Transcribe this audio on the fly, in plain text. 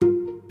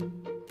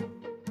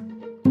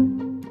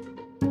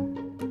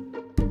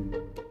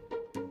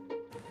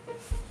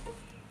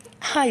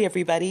Hi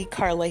everybody,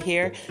 Carla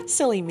here.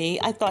 Silly me,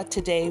 I thought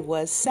today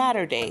was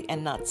Saturday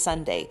and not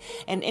Sunday.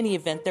 In any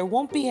event, there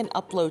won't be an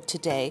upload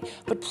today,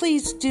 but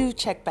please do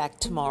check back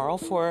tomorrow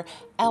for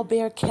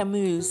Albert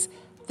Camus'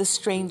 The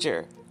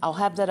Stranger. I'll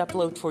have that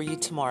upload for you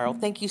tomorrow.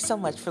 Thank you so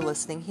much for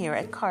listening here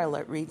at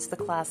Carla Reads the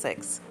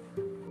Classics.